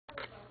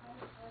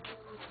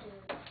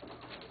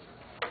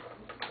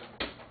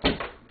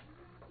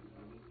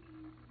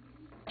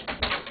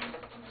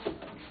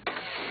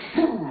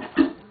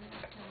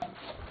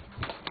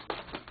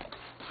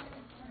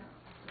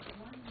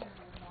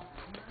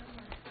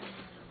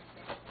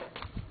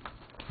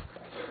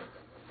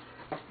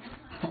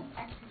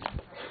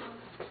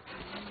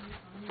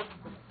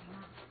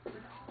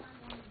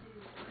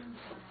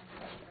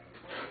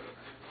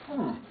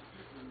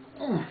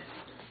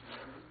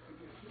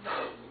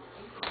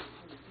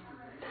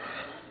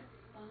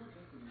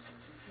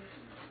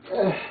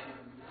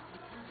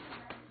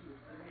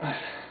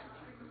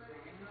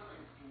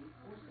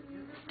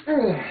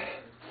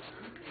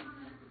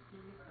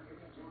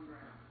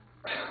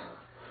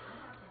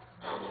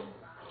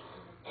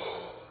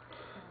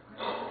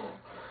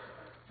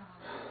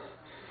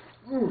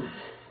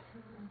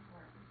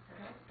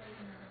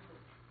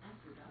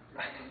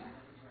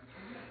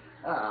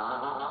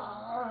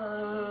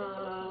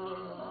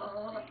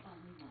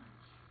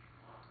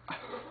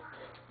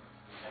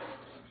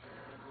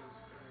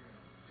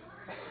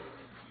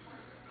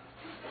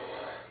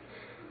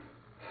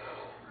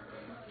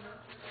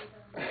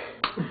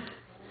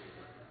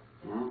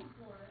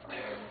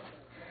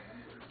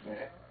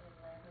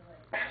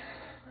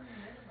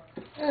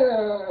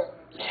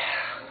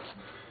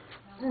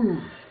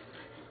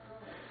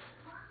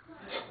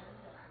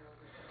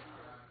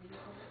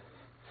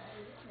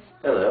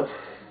Hello,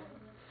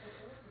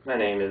 my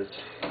name is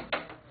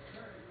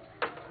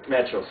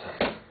Metro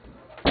Sonic.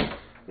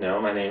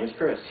 No, my name is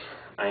Chris.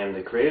 I am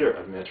the creator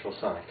of Metro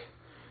Sonic.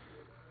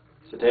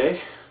 Today,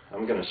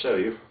 I'm going to show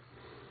you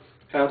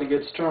how to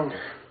get stronger.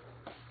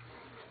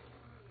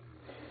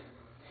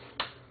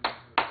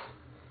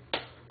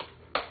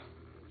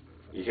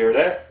 You hear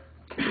that?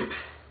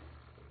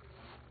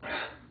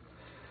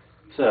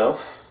 So,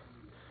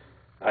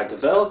 I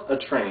developed a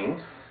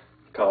training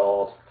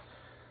called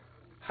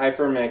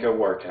Hyper Mega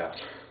Workout.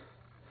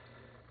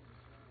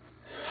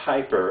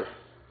 Hyper,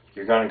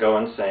 you're going to go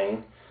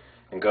insane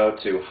and go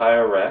to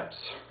higher reps,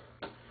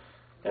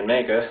 and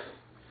Mega,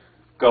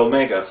 go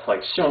Mega,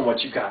 like show them what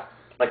you got,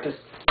 like this.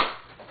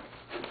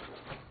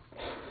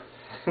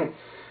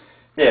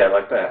 Yeah,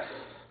 like that.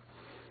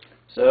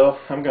 So,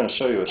 I'm going to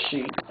show you a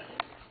sheet,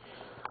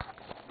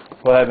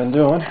 what I've been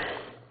doing,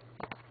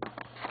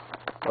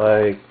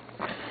 like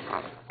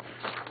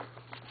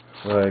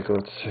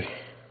let's see,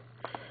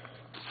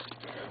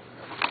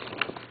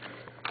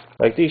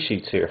 like these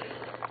sheets here,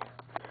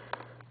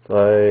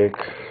 like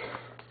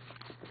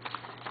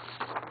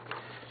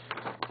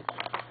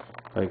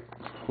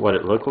what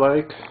it looked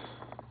like.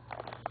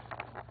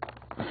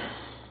 I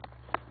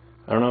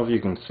don't know if you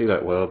can see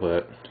that well,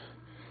 but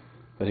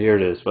here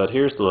it is. But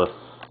here's the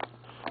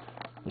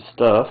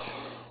stuff,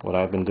 what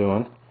I've been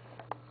doing.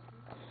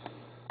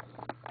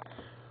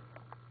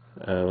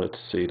 Let's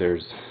see,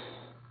 there's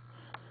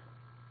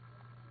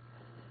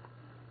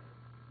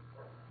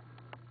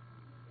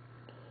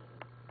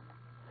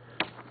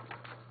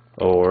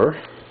or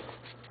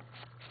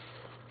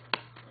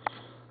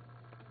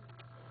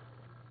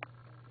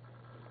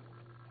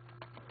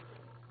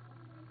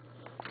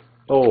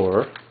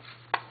or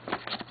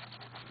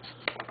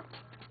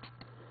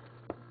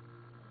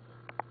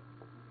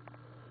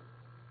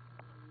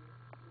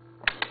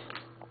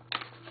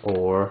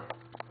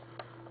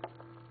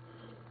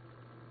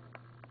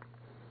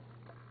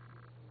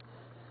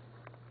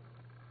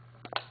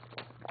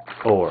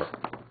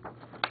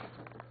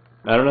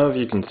I don't know if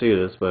you can see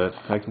this, but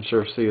I can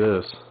sure see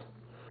this.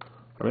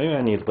 Or maybe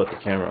I need to put the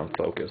camera on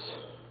focus.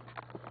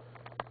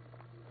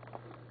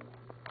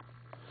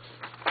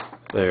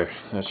 There,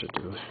 that should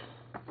do it.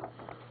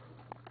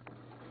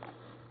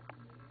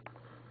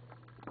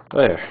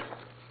 There.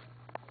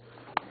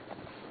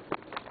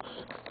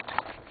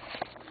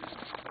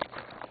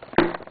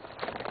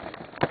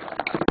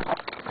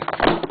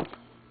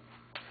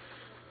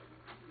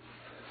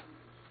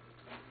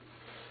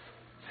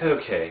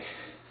 Okay.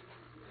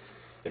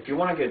 If you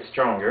want to get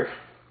stronger,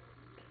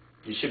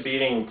 you should be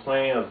eating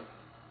plenty of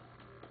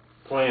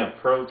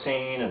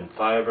protein and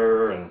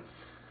fiber and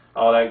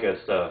all that good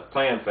stuff.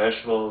 Plenty of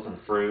vegetables and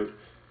fruit.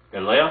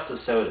 And lay off the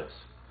sodas.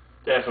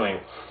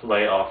 Definitely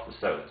lay off the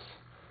sodas.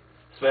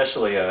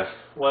 Especially,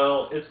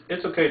 well,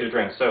 it's okay to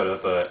drink soda,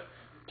 but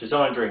just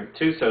only drink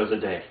 2 sodas a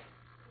day.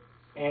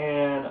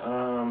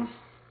 And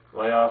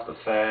lay off the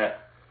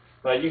fat.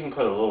 But you can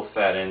put a little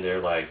fat in there,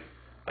 like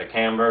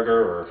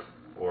hamburger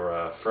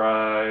or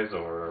fries,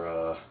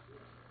 or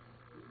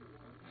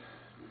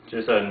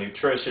just a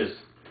nutritious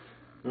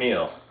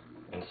meal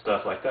and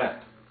stuff like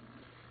that.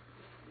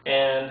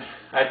 And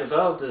I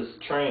developed this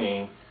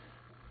training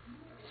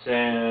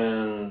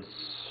since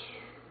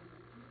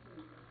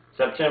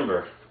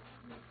September.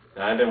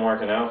 And I've been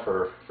working out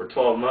for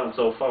 12 months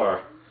so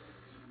far.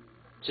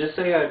 Just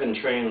say I've been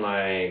training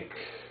like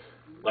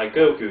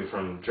Goku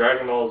from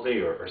Dragon Ball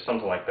Z or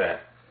something like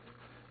that.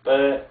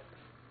 But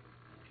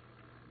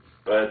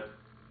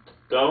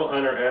don't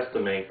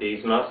underestimate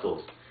these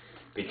muscles,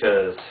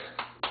 because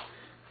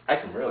I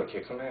can really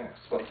kick some ass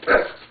like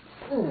that.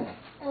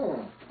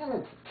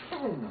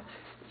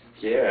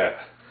 Yeah.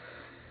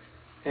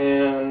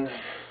 And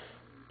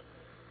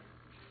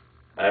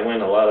I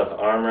win a lot of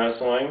arm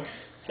wrestling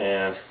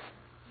and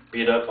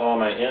beat up all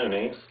my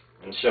enemies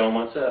and show them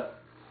what's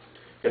up.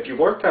 If you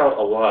work out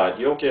a lot,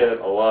 you'll get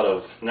a lot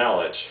of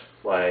knowledge,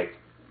 like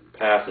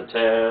pass a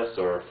test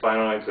or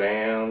final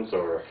exams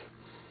or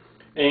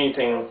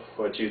anything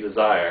what you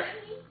desire.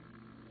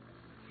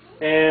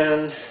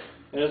 And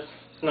it's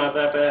not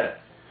that bad.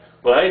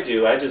 What I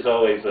do, I just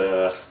always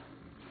go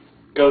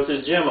to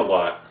the gym a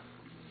lot.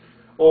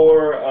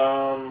 Or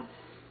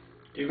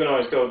You can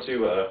always go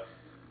to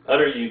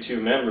other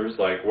YouTube members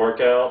like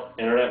Workout,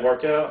 Internet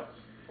Workout.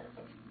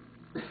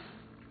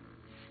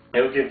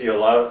 It'll give you a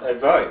lot of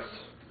advice.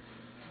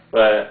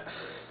 But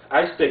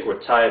I stick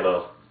with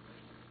Tybo,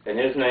 and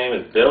his name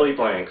is Billy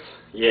Blanks.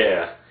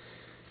 Yeah,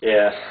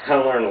 I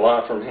learned a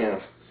lot from him.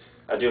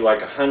 I do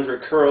like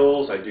 100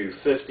 curls, I do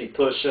 50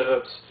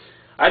 push-ups.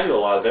 I do a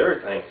lot of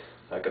everything,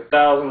 like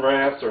 1,000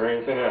 reps or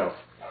anything else.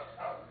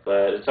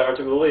 But it's hard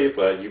to believe,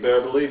 but you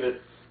better believe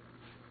it.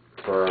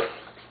 For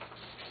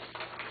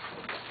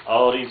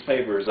all these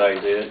papers I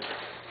did,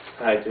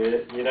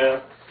 you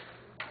know,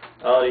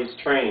 all these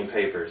training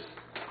papers.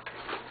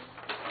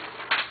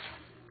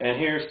 And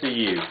here's to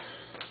you.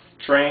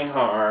 Train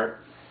hard.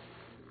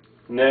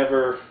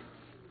 Never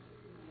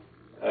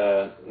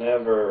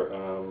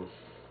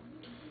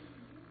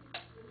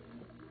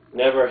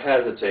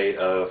hesitate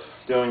of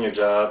doing your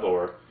job,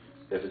 or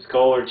if it's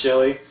cold or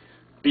chilly,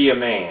 be a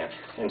man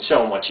and show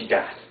them what you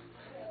got.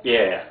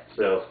 Yeah,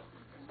 so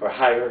for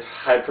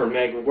hyper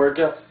mega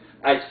workout,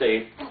 I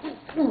say,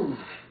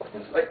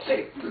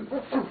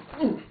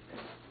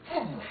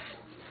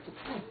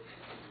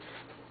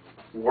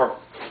 work.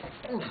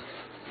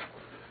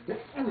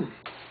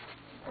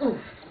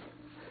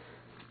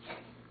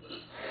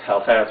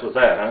 How fast was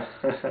that,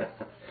 huh?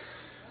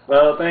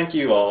 Well, thank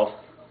you all.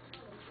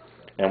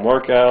 And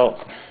work out.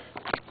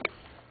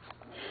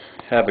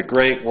 Have a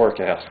great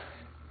workout.